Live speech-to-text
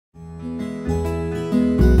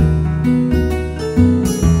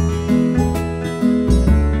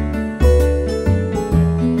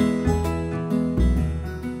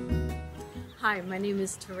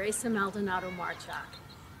is Teresa Maldonado Marchak.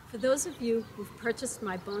 For those of you who've purchased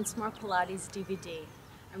my BoneSmart Pilates DVD,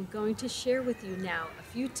 I'm going to share with you now a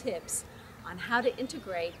few tips on how to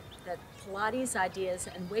integrate the Pilates ideas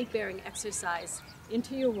and weight-bearing exercise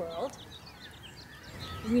into your world.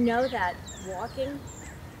 We know that walking,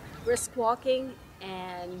 brisk walking,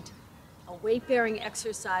 and a weight-bearing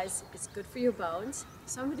exercise is good for your bones.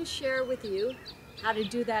 So I'm going to share with you how to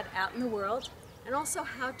do that out in the world, and also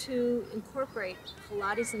how to incorporate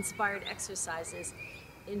Pilates-inspired exercises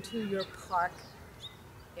into your park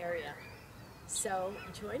area. So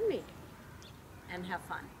join me and have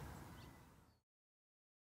fun.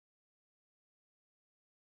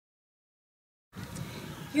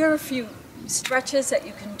 Here are a few stretches that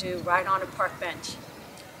you can do right on a park bench.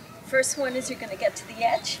 First one is you're going to get to the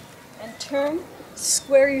edge and turn,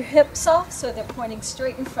 square your hips off so they're pointing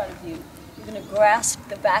straight in front of you. You're going to grasp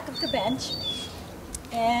the back of the bench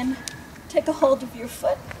and take a hold of your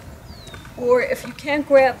foot, or if you can't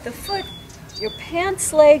grab the foot, your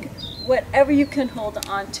pants leg, whatever you can hold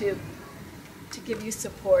on to give you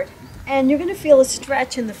support. And you're going to feel a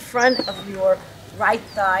stretch in the front of your right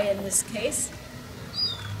thigh in this case.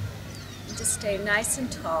 And just stay nice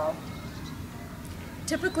and tall.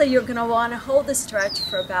 Typically you're going to want to hold the stretch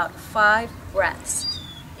for about 5 breaths.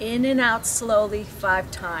 In and out slowly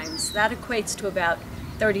 5 times. That equates to about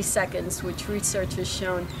 30 seconds, which research has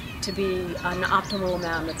shown to be an optimal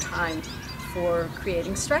amount of time for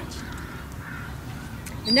creating stretch.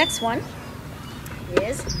 The next one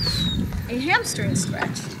is a hamstring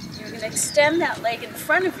stretch. You're going to extend that leg in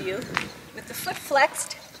front of you with the foot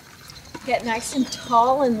flexed. Get nice and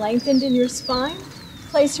tall and lengthened in your spine.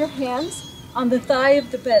 Place your hands on the thigh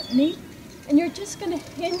of the bent knee, and you're just going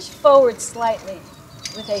to hinge forward slightly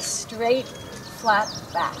with a straight, flat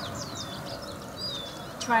back.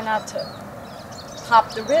 Try not to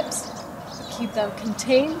pop the ribs, but keep them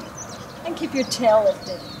contained, and keep your tail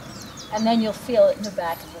lifted. And then you'll feel it in the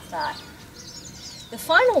back of the thigh. The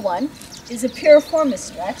final one is a piriformis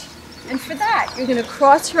stretch, and for that, you're going to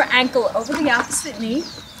cross your ankle over the opposite knee,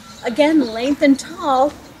 again lengthen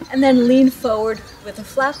tall, and then lean forward with a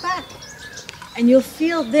flat back. And you'll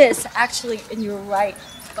feel this actually in your right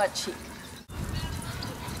butt cheek.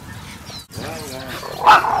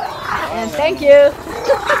 And thank you. You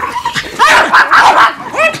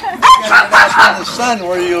gotta get out in the sun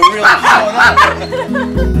where you're really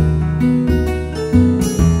showing up.